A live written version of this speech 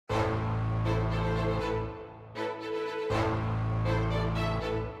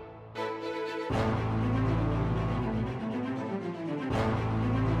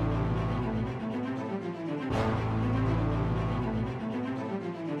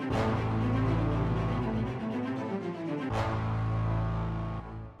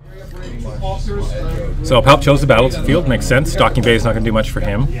So Palp chose the battlefield, makes sense. Docking Bay is not going to do much for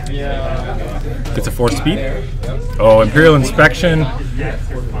him. Gets a 4-speed. Oh, Imperial Inspection.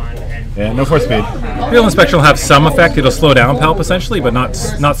 Yeah, no 4-speed. Imperial Inspection will have some effect. It'll slow down Palp essentially, but not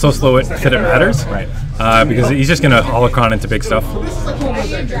so slow that it matters. Right. Because he's just going to holocron into big stuff.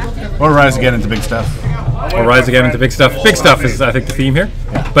 Or rise again into big stuff. Or rise again into big stuff. Big stuff is, I think, the theme here.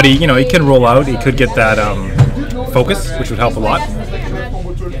 Yeah. But he can roll out. He could get that focus, which would help a lot.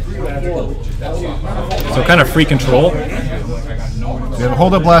 So kind of free control. We have a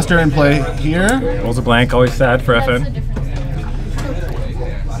hold-up blaster in play here. Rolls a blank, always sad for FN.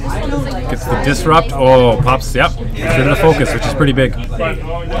 Gets the disrupt. Oh, pops, yep. Gets rid of the focus, which is pretty big.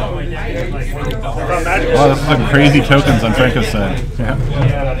 Wow, this is like crazy tokens on Franco's side.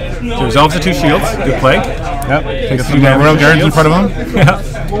 Yeah. So resolves the 2 shields. Good play. Yep. Takes some Royal Guards in front of him. Yeah.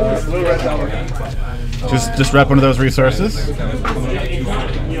 Just rep one of those resources.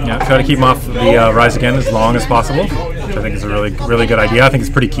 Yeah, try to keep him off the Rise Again as long as possible, which I think is a really good idea. I think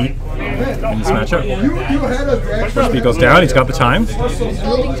it's pretty key in this matchup. First speed goes down, he's got the time.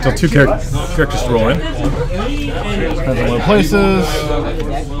 Still 2 characters to roll in. Depends on low places.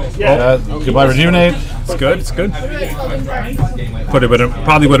 Goodbye Rejuvenate. It's good, it's good.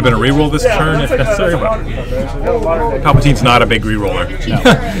 Probably would have been a reroll this turn if necessary, but Palpatine's not a big reroller. No.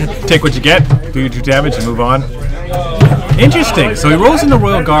 Take what you get, do 2 damage, and move on. Interesting. So he rolls in the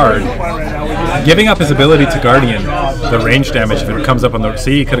Royal Guard, giving up his ability to Guardian the range damage if it comes up on the.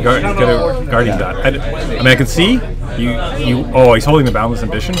 See, he could have Guardian that. I mean, I can see you. Oh, he's holding the Boundless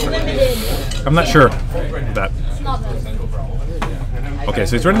Ambition. I'm not sure of that. Okay,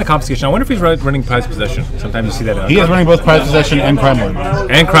 so he's running the Confiscation. I wonder if he's running Prize Possession. Sometimes you see that. He is running both Prize Possession and Crime Lord.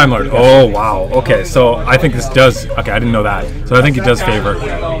 And Crime Lord. Oh, wow. Okay, so I think this does. Okay, I didn't know that. So I think it does favor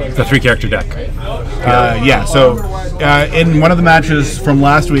the 3-character deck. Yeah, so in one of the matches from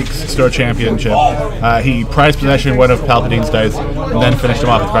last week's Store Championship, he prized possession one of Palpatine's dice and then finished him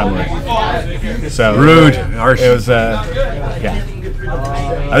off with Crime Lord. So rude. Harsh. It was, yeah.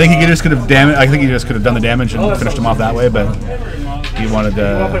 I think he just could have done the damage and finished him off that way, but he wanted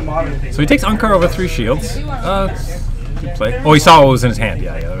to. So he takes Unkar over 3 shields. Good play. Oh, he saw what was in his hand.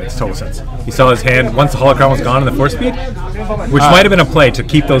 Yeah, that makes total sense. He saw his hand once the holocron was gone in the 4-speed, which might have been a play to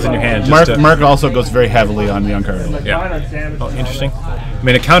keep those in your hand. Mark also goes very heavily on the Unkar. Yeah. Oh, interesting. I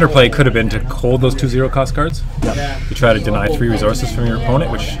mean, a counterplay could have been to hold those 2 0-cost cards. Yeah. To try to deny 3 resources from your opponent,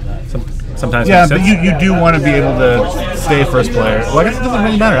 which sometimes makes sense. But you do want to be able to stay first player. Well, I guess it doesn't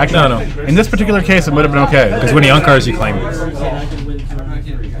really matter. Actually, no. In this particular case, it would have been okay. Because when he Unkars, you claim.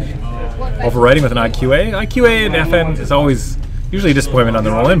 Overriding with an IQA. IQA and FN is always usually a disappointment on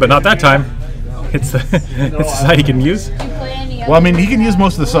the roll-in, but not that time. It's the side he can use. Well, I mean, he can use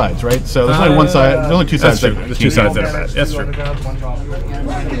most of the sides, right? So there's only one side. There's only 2 sides. That's true. There's 2 sides that are bad. That's true.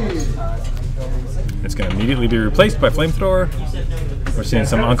 It's going to immediately be replaced by Flamethrower. We're seeing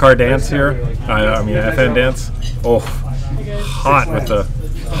some Unkar dance here. I mean, FN dance. Oh, hot with the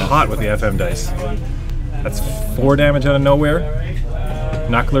FM dice. That's 4 damage out of nowhere.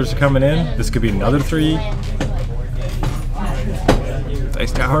 Knucklers are coming in. This could be another 3.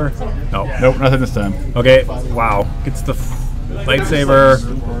 Dice Tower. No. Nope, nothing this time. Okay, wow. Gets the lightsaber.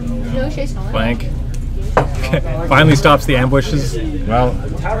 Blank. Finally stops the ambushes. Well,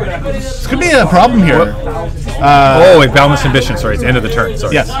 this could be a problem here. Wait, Boundless Ambition. Sorry, it's the end of the turn.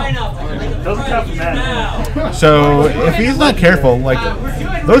 Sorry. Yes. So if he's not careful, like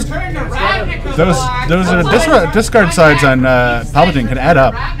those discard sides on Palpatine can add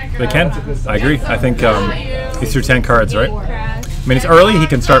up. They can. I agree. I think he's through 10 cards, right? I mean, it's early. He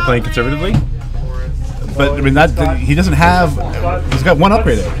can start playing conservatively. But I mean, he doesn't have. He's got 1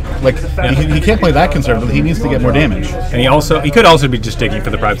 upgrade. Like he can't play that conservatively. He needs to get more damage. And he could also be just digging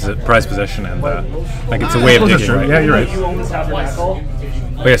for the prize possession, and like it's a way of digging. Right? Yeah, you're right.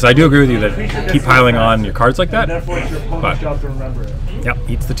 But yes, I do agree with you that keep piling on your cards like that. But yep,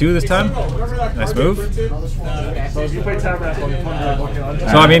 eats the 2 this time. Nice move.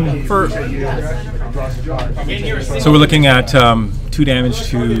 So I mean, so we're looking at 2 damage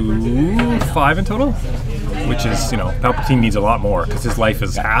to 5 in total, which is, Palpatine needs a lot more because his life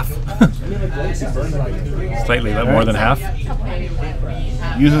is half, slightly more than half.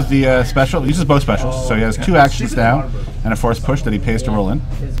 Uses the special. Uses both specials, so he has 2 actions now and a force push that he pays to roll in.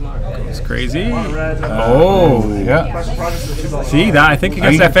 It's crazy. Yeah. See that? I think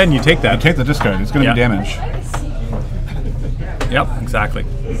against FN, you take that. You take the discard. It's going to be damage. Yep, exactly.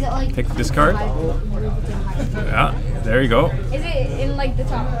 Take the discard. Yeah. There you go. Is it in like the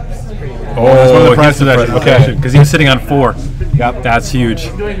top? Oh, that's one of the prize he's the possessions. Okay, because he was sitting on 4. Yep. That's huge.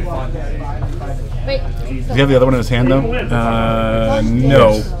 Wait. Does he have the other one in his hand though?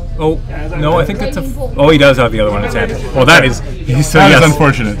 No. Oh, no, I think that's a... Oh, he does have the other one in his hand. Well, that is... So, That is yes.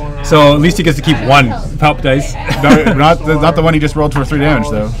 unfortunate. So, at least he gets to keep 1 Palp dice. No, not the one he just rolled for 3 damage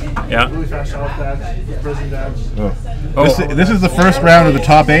though. Yeah. Oh. This is the first round of the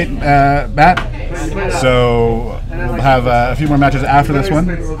top 8, Matt. So we'll have a few more matches after this one.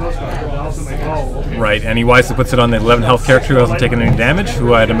 Right, and he wisely puts it on the 11 health character who hasn't taken any damage,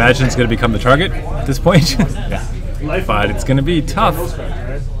 who I'd imagine is going to become the target at this point. Yeah. But it's going to be tough.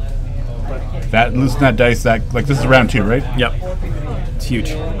 That losing that dice, this is round 2, right? Yep. It's huge.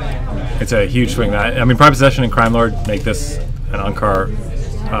 It's a huge swing. I mean, Prime Possession and Crime Lord make this an Unkar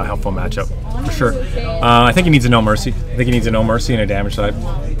helpful matchup, for sure. I think he needs a No Mercy. I think he needs a No Mercy and a damage side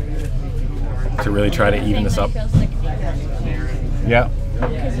to really try to even this up. Yeah.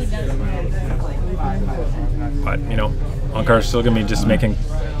 But, you know, Unkar's still going to be just making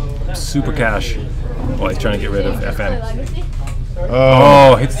super cash while he's trying to get rid of FN.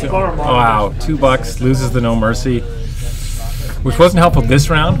 Oh, hits the, wow, $2, loses the No Mercy, which wasn't helpful this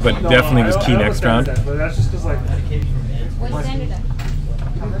round, but definitely was key next round.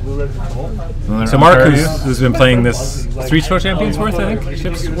 So Mark, who's been playing this 3 Show Champions worth, I think,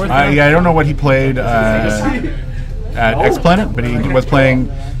 ships worth. Yeah, I don't know what he played at X Planet, but he was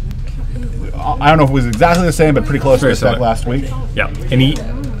playing. I don't know if it was exactly the same, but pretty close to the set last week. Yeah, and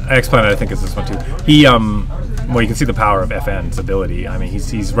X Planet I think is this one too. He well, you can see the power of FN's ability. I mean,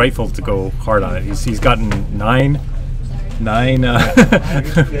 he's rightful to go hard on it. He's gotten 9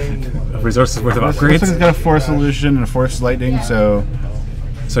 resources worth of upgrades. Looks like he's got a Force Illusion and a Force Lightning, so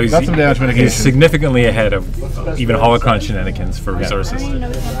he's got some damage mitigation. He's significantly ahead of even Holocron shenanigans for resources.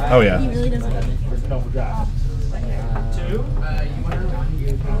 Oh yeah.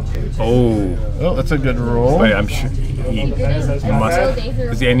 Oh, that's a good roll. Wait, I'm sure he must.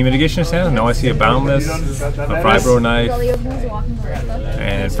 Is the any mitigation in his hand? No, I see a Boundless, a Vibro Knife,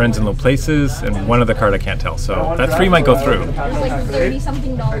 and Friends in Low Places, and one other card I can't tell. So that 3 might go through. Like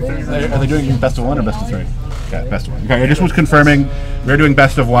 $30-something. Are they doing best of 1 or best of 3? Okay, best of 1. Okay, I just was confirming we're doing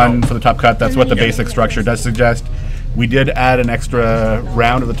best of 1 for the top cut. That's what the basic structure does suggest. We did add an extra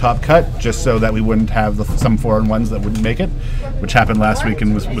round of the top cut just so that we wouldn't have some 4-on-1s that wouldn't make it, which happened last week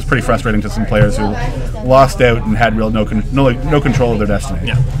and was pretty frustrating to some players who lost out and had no control of their destiny.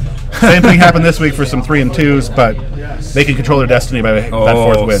 Yeah. Same thing happened this week for some 3 and 2s, but they can control their destiny by that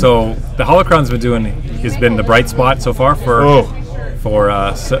 4th win. So the Holocron's has been the bright spot so far for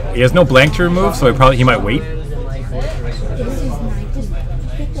so he has no blank to remove, so he might wait.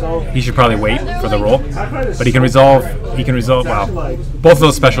 He should probably wait for the roll, but he can resolve. Wow, both of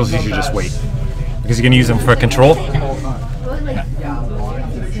those specials he should just wait because he can use them for control,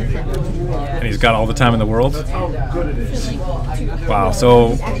 and he's got all the time in the world. Wow,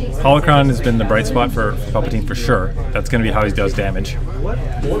 so Holocron has been the bright spot for Palpatine for sure. That's going to be how he does damage.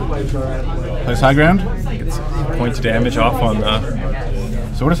 Plays high ground. Gets points damage off on the.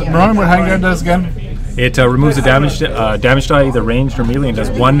 So what is it? Remember what high ground does again? It removes a damage die, either ranged or melee, and does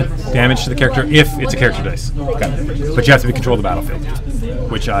 1 damage to the character if it's a character dice. Okay. But you have to control the battlefield,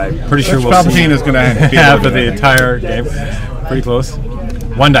 which I'm pretty sure we'll Palpatine see is going to have for the entire game. Pretty close.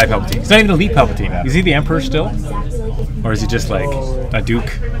 1 die Palpatine. He's not even elite Palpatine. Yeah. Is he the Emperor still? Or is he just like a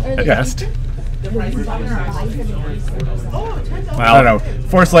Duke at best? Well, I don't know.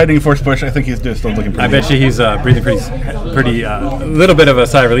 Force Lightning, Force Push, I think he's still looking pretty I bet you he's breathing pretty a little bit of a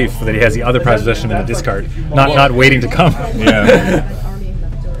sigh of relief that he has the other prize possession in the discard, not waiting to come. Yeah.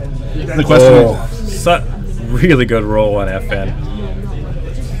 The question really good roll on FN.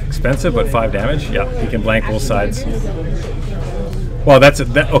 Expensive, but 5 damage. Yeah, he can blank both sides. Well,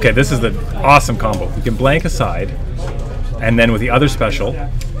 okay, this is the awesome combo. You can blank a side, and then with the other special,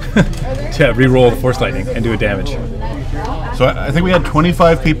 to re-roll the Force Lightning and do a damage. So I think we had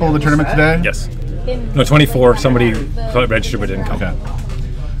 25 people in the tournament today? Yes. No, 24. Somebody registered but didn't come. Okay.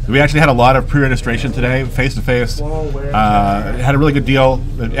 We actually had a lot of pre-registration today, face-to-face. Had a really good deal.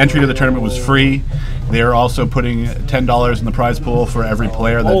 The entry to the tournament was free. They are also putting $10 in the prize pool for every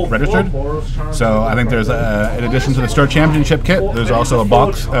player that registered. So I think there's, in addition to the Star Championship kit, there's also a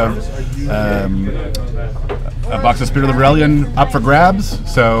box of Spirit of the Rebellion up for grabs.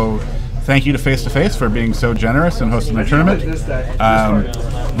 So thank you to Face for being so generous and hosting the tournament.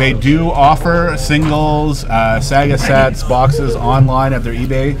 They do offer singles, Saga sets, boxes online at their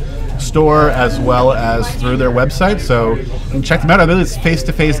eBay store as well as through their website. So you can check them out. I believe it's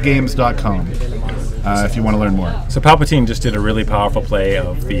facetofacegames.com if you want to learn more. So Palpatine just did a really powerful play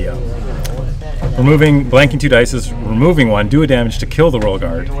of the blanking 2 dice, removing 1, do a damage to kill the roll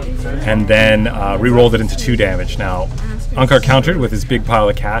guard, and then re-rolled it into 2 damage. Now, Unkar countered with his big pile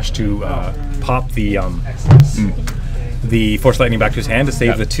of cash to pop the Force Lightning back to his hand to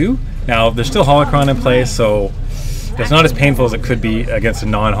save the 2. Now, there's still Holocron in play, so it's not as painful as it could be against a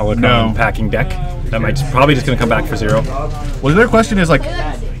non-Holocron packing deck. That might probably just going to come back for 0. Well, their question is like,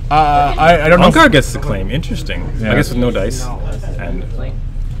 I don't know. Unkar gets the claim. Interesting. I guess with no dice. And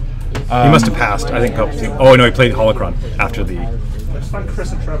he must have passed. I think Palpatine. Oh no, he played Holocron after the.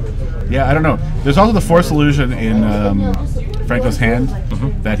 Yeah, I don't know. There's also the Force Illusion in Franco's hand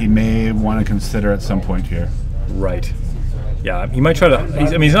that he may want to consider at some point here. Right. Yeah, he might try to.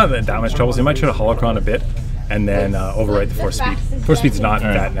 He's not in that much trouble, so he might try to Holocron a bit and then overwrite the Force Speed. Force Speed's not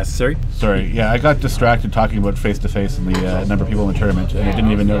that necessary. Sorry, yeah, I got distracted talking about face-to-face and the number of people in the tournament, and I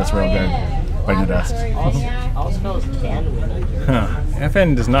didn't even notice Royal Guard by the desk.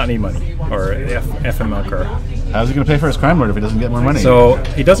 FN does not need money, or FM Unkar. How's he going to pay for his Crime Lord if he doesn't get more money? So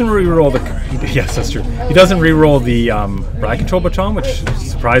he doesn't re-roll the. Yes, that's true. He doesn't re-roll the Ride Control Baton, which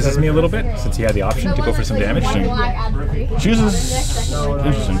surprises me a little bit since he had the option to go for some damage.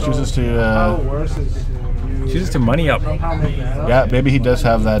 Chooses to money up. Yeah, maybe he does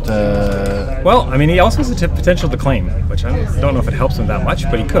have that. Well, I mean, he also has the potential to claim, which I don't know if it helps him that much,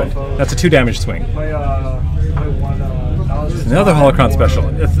 but he could. That's a 2 damage swing. Another Holocron special.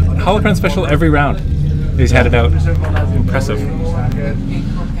 It's Holocron special every round. He's had it out. Impressive.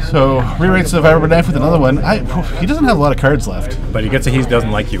 So, rewrites of Arbor Knife with another one. He doesn't have a lot of cards left. But he gets a he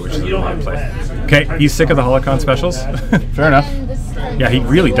doesn't like you, which is a really good play. Okay, he's sick of the Holocron specials. Fair enough. Yeah, he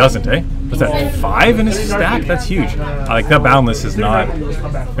really doesn't, eh? What's that, 5 in his stack? That's huge. Like, that Boundless is not,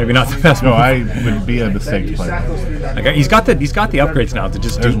 maybe not the best. No, I would be a mistake to play that. Okay, he's got the upgrades now to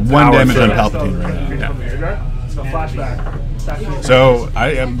just There's do 1 damage on Palpatine right now. Yeah. So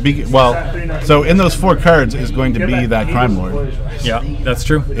so in those 4 cards is going to be that Crime Lord. Yeah, that's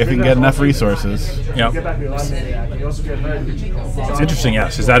true. If he can get enough resources. Yeah. It's interesting,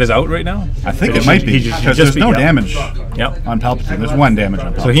 yes. Is that his out right now? I think it might be, because there's no damage on Palpatine. There's 1 damage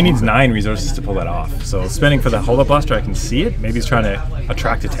on Palpatine. So he needs 9 resources to pull that off. So spending for the hold-up blaster, I can see it. Maybe he's trying to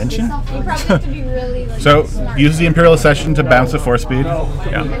attract attention. So uses the Imperial Accession to bounce the Force Speed.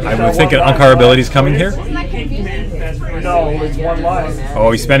 Yeah, I would think an Unkar ability is coming here.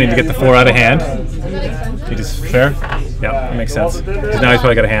 Oh, he's spending to get the 4 out of hand. He just fair. Yeah, that makes sense. Because now he's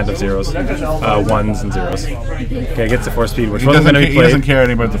probably got a hand of 0s, 1s and 0s. Okay, gets the Force Speed, which wasn't going to be played. He doesn't care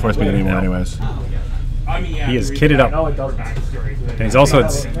anymore about the Force Speed anymore, anyways. He is kitted up, and he's also.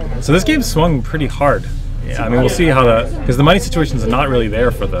 So this game swung pretty hard. Yeah, I mean, we'll see how because the money situations are not really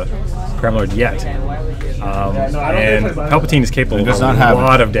there for the Crime Lord yet. And Palpatine is capable of a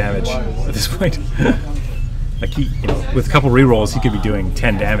lot of damage at this point. Like he, with a couple rerolls, he could be doing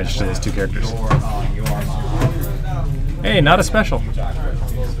 10 damage to those 2 characters. Hey, not a special.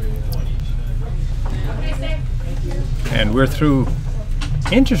 And we're through.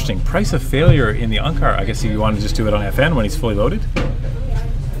 Interesting. Price of failure in the Unkar. I guess you want to just do it on FN when he's fully loaded.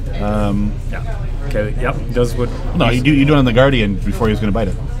 Yeah. Okay. Yep. He does what? No, you do it on the Guardian before he was going to bite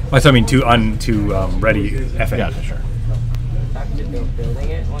it. I mean to ready FN. Yeah, sure.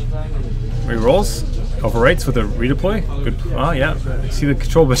 Rerolls. Overwrites with a redeploy. Good. Oh yeah. See the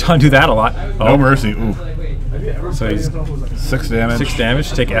control baton do that a lot. Oh. No mercy. Ooh. So he's 6 damage. 6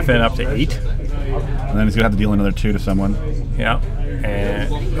 damage. Take FN up to 8. And then he's gonna have to deal another 2 to someone. Yeah. And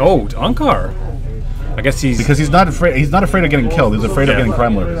to Unkar. I guess because he's not afraid. He's not afraid of getting killed. He's afraid of getting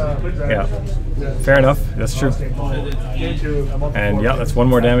Crime Lord. Yeah. Fair enough. That's true. And yeah, that's 1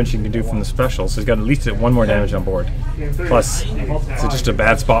 more damage he can do from the special. So he's got at least 1 more damage on board. Plus, it's just a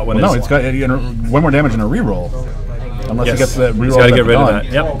bad spot when no, it's got 1 more damage in a reroll. Unless he gets the reroll. He's got to get rid of that.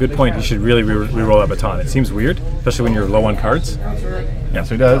 Yep, good point. You should really reroll that baton. It seems weird, especially when you're low on cards. Yeah,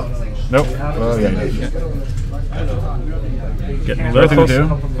 so he does. Nope. Oh yeah, he does. Getting a little close.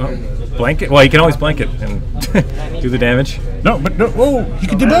 Blanket. Well, he can always blanket and do the damage. No, but no. Oh, he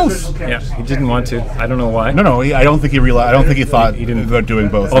could do both. Yeah, he didn't want to. I don't know why. No. I don't think he realized. I don't think he thought he didn't about doing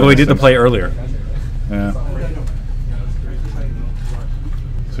both. Although he did the play earlier. Yeah.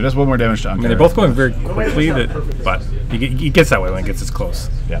 So he does 1 more damage to Unkar. I mean, they're both going very quickly, but he gets that way when it gets as close.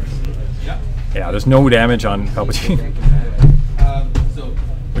 Yeah. Yeah, there's no damage on Palpatine.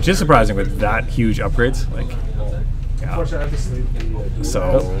 Which is surprising with that huge upgrades. Like, yeah.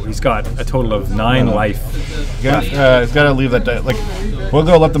 So he's got a total of 9 life. He's got to leave that dice. Like, we'll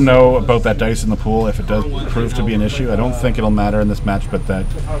go let them know about that dice in the pool if it does prove to be an issue. I don't think it'll matter in this match, but that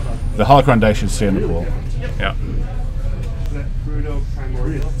the Holocron dice should stay in the pool. Yeah.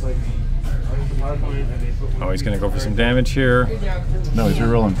 Oh, he's going to go for some damage here. No, he's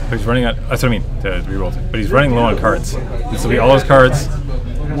rerolling. But he's running out. That's what I mean. To reroll it. But he's running low on cards. This will be all his cards.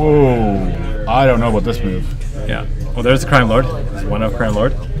 Whoa. I don't know about this move. Yeah. Well, there's the Crime Lord. There's one of Crime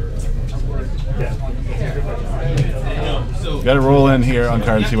Lord. Got to roll in here on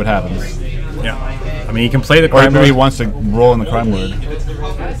card and see what happens. Yeah. I mean, he can play the Or Crime maybe Lord. he wants to roll in the Crime Lord.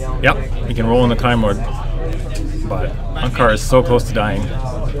 Yep. He can roll in the Crime Lord. But Unkar is so close to dying.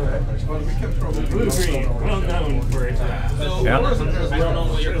 Yeah.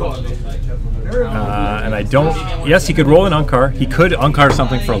 And I don't. Yes, he could roll in Unkar. He could Unkar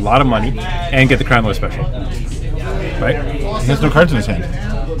something for a lot of money and get the Crime Lord special. Right? He has no cards in his hand.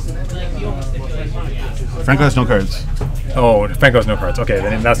 Franco has no cards. Oh, Franco has no cards. Okay,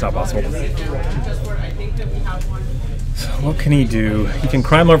 then that's not possible. So what can he do? He can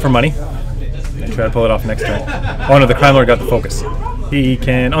Crime Lord for money. And try to pull it off next turn. Oh no, the Crime Lord got the focus. He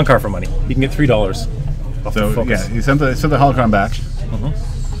can Unkar for money. He can get $3 off the So focus. yeah, he sent the holocron back.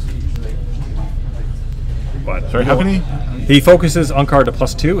 But Sorry, how can he? He focuses Unkar to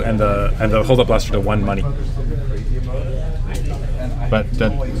 +2 and the hold up blaster to 1 money. But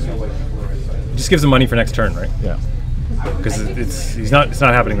that, It just gives him money for next turn, right? yeah. Because it's not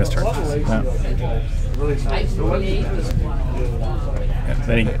happening this turn. Yeah. Yeah,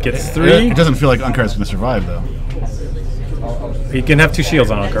 then he gets 3. It doesn't feel like Unkar's going to survive though. He can have 2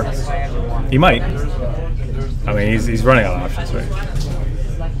 shields on Unkar. He might. I mean, he's running out of options, right?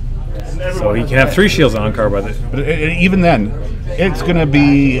 So he can have 3 shields on Unkar, but Even then, it's going to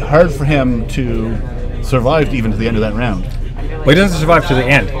be hard for him to survive even to the end of that round. well, he doesn't survive to the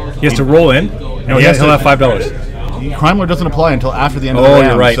end. He has to roll in, and he has he'll to- have $5. Crime Lord doesn't apply until after the end of Oh, the you're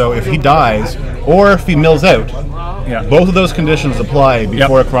round. right. So if he dies, or if he mills out, Yeah. both of those conditions apply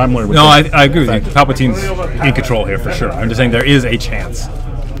before a Crime Lord would No, take I agree with you. effect. Palpatine's in control here for sure. I'm just saying there is a chance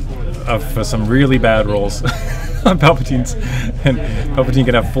of some really bad rolls on Palpatine's, and Palpatine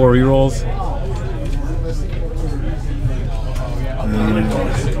can have 4 rerolls.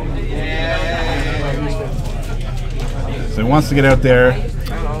 So he wants to get out there.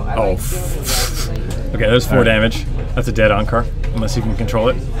 Oh, okay. There's 4 damage. That's a dead Unkar, unless you can control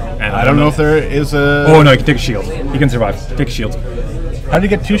it. And I don't know if there is a... Oh no, he can take a shield. He can survive. Take a shield. How did he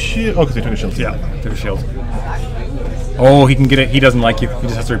get 2 shields? Oh, because he took a shield. Yeah, take a shield. Oh, he can get it. He doesn't like you. He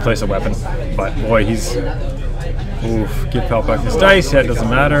just has to replace a weapon. But boy, he's... Oof. Give Pal back his dice. Yeah, it doesn't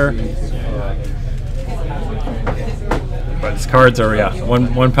matter. But his cards are, yeah,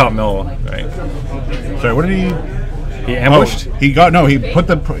 one Pal mil, right? Sorry, what did he... He ambushed. Oh, he got... No, he put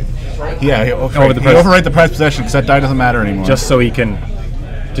the... Yeah, he overwrite the prize possession because that die doesn't matter anymore. Just so he can...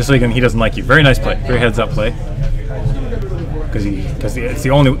 he doesn't like you. Very nice play. Very heads up play. Because it's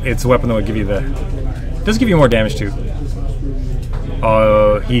the weapon that would give you the... It does give you more damage too.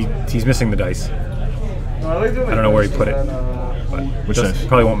 He's missing the dice. I don't know where he put it. But Which dice?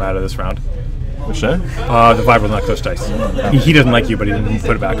 probably won't matter this round. Which day? The Vibe will not those dice. He doesn't like you, but he didn't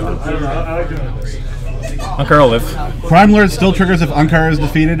put it back on. Unkar will live. Crime Lord still triggers if Unkar is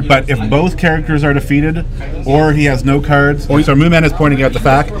defeated, but if both characters are defeated, or he has no cards... So Mooman is pointing out the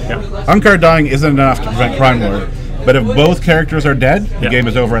fact, Unkar dying isn't enough to prevent Crime Lord. But if both characters are dead, the game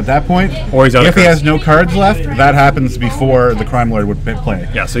is over at that point. Or he's out of if he cards. has no cards left, that happens before the Crime Lord would play.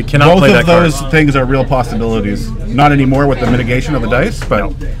 Yeah, so he cannot Both play that of card. those things are real possibilities. Not anymore with the mitigation of the dice, but... No,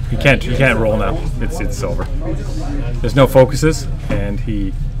 he can't roll now. It's over. There's no focuses, and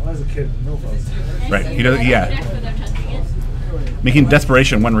he... Right, he does, yeah. Making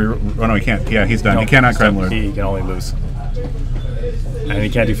desperation one oh no, he can't. Yeah, he's done. No, he cannot Crime Lord. He can only lose. And he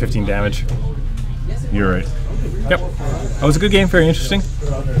can't do 15 damage. You're right. Yep. That was a good game, very interesting.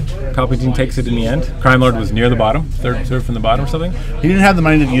 Palpatine takes it in the end. Crime Lord was near the bottom, third from the bottom or something. He didn't have the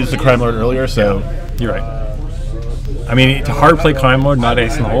money to use the Crime Lord earlier, so... You're right. I mean, to hard play Crime Lord, not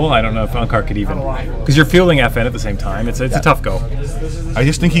ace in the hole, I don't know if Unkar could even... Because you're fielding FN at the same time. It's a tough go. I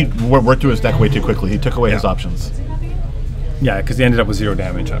just think he worked through his deck way too quickly. He took away his options. Yeah, because he ended up with 0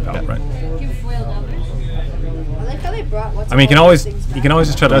 damage on Palpatine. Right? I like how they brought what's I mean, you can always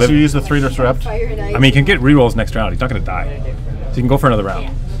just try to Unless live. you use the 3 disrupt. fire and ice. I mean, he can get rerolls next round. He's not going to die. So you can go for another round.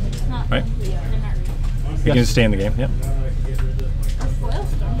 Right? You can just stay in the game. Yeah.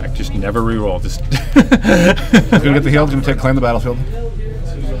 Like, just never reroll. Just. He's gonna get the heal. He's gonna claim the battlefield.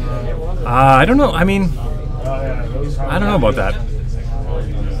 I don't know. I mean, I don't know about that.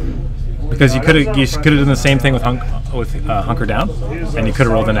 Because you could have done the same thing with Hunker Down, and you could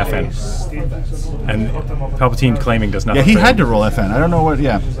have rolled an FN. And Palpatine claiming does nothing. Yeah, he had to roll FN. I don't know what.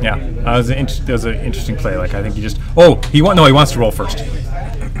 Yeah. Yeah, that was an interesting play. Like I think he just. Oh, he wants to roll first.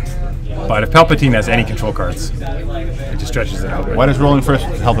 But if Palpatine has any control cards, it just stretches it out. Why does rolling first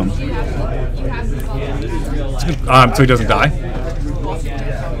help him? So he doesn't die.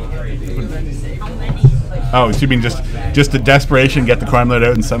 Oh, so you mean just the desperation, get the crime load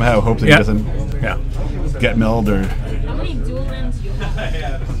out, and somehow hope that he doesn't get milled or. How many dual lands do you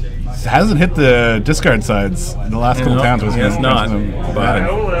have? Hasn't hit the discard sides in the last couple of towns. It's not.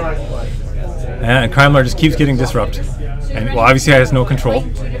 And Crime Lord just keeps getting disrupted. And well, obviously he has no control,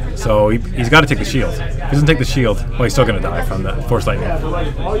 so he's got to take the shield. If he doesn't take the shield, well, he's still going to die from the Force Lightning.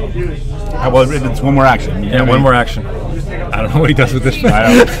 Well, it's one more action. Yeah, one more action. I don't know what he does with this.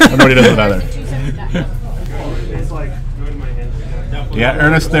 I don't know what he does with either. Yeah,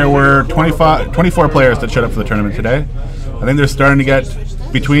 Ernest, there were 24 players that showed up for the tournament today. I think they're starting to get,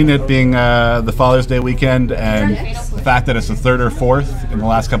 between it being the Father's Day weekend and the fact that it's the 3rd or 4th in the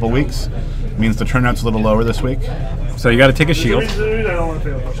last couple of weeks, means the turnout's a little lower this week. So you got to take a shield.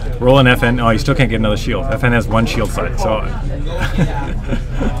 Roll an FN. Oh, you still can't get another shield. FN has one shield side. So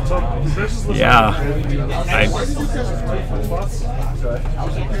yeah,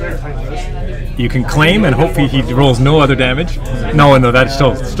 you can claim and hopefully he rolls no other damage. No, that's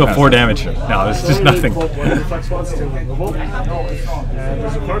still 4 damage. No, it's just nothing. And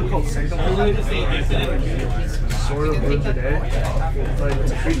there's a card called Sanctum. Sort of win today. Like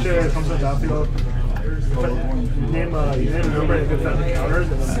it's a creature that comes to the battlefield. You name a number and get that counters,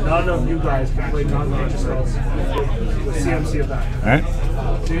 and none of you guys can play non-nature spells with CMC of that. Alright.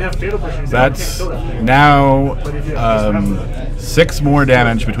 So you have Fatal Pushing. That's now 6 more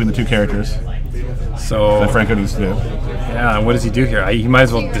damage between the two characters. So that Franco needs to do. Yeah, and what does he do here? He might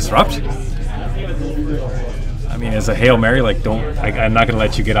as well disrupt. I mean, as a Hail Mary, like I'm not going to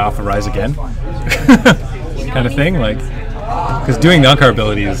let you get off a Rise Again kind of thing, like, because doing the Unkar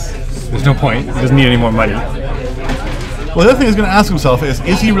ability there's no point. He doesn't need any more money. Well, the other thing he's going to ask himself is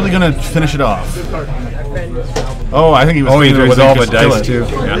he really going to finish it off? Oh, I think he was. Oh, he resolve a dice too.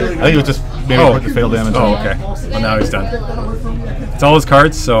 Yeah. I think he was just maybe put the fatal damage. Oh, okay. Well, now he's done. It's all his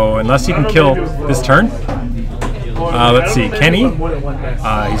cards, so unless he can kill this turn. Let's see, Kenny.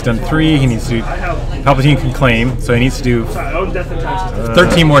 He's done 3. He needs to do. Palpatine can claim, so he needs to do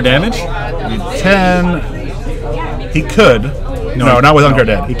 13 more damage. 10. He could. No, not with Unkar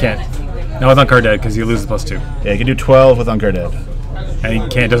Dead. He can't. Not with Unkar Dead because he loses +2. Yeah, he can do 12 with Unkar Dead.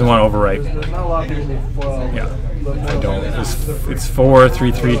 And he doesn't want to overwrite. Yeah. I don't. It's 4,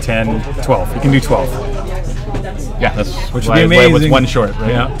 3, 3, 10, 12. He can do 12. Yeah, that's which would be amazing. With 1 short,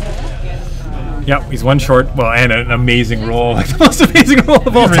 right? Yeah. Yep, he's 1 short. Well, and an amazing roll, like the most amazing roll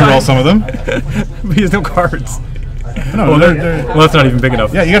of all time. Re-roll some of them. But he has no cards. No, well, that's not even big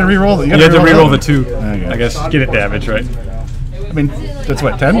enough. Yeah, you got to re-roll. You have to re-roll the 2. I guess get it damage, right? I mean, that's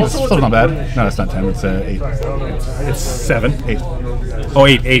what, 10? It's still not bad. No, it's not 10. It's 8. It's 7. 8. Oh,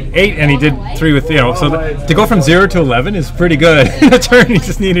 8, and he did 3 with, so to go from 0 to 11 is pretty good in a turn. He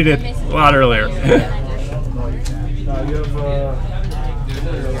just needed it a lot earlier.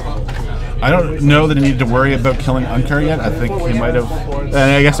 I don't know that he needed to worry about killing Unkar yet. I think he might have.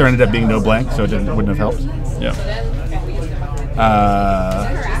 I guess there ended up being no blank, so it wouldn't have helped. Yeah.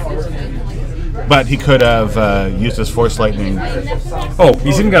 But he could have used his Force Lightning. Oh,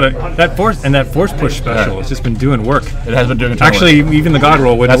 he's even got that Force Push special. It's just been doing work. It has been doing. Actually, work. Even the God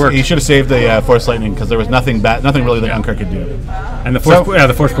Roll wouldn't work. He should have saved the Force Lightning because there was nothing really that Unkar could do. And the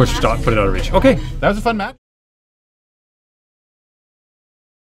Force Push put it out of reach. Okay, that was a fun match.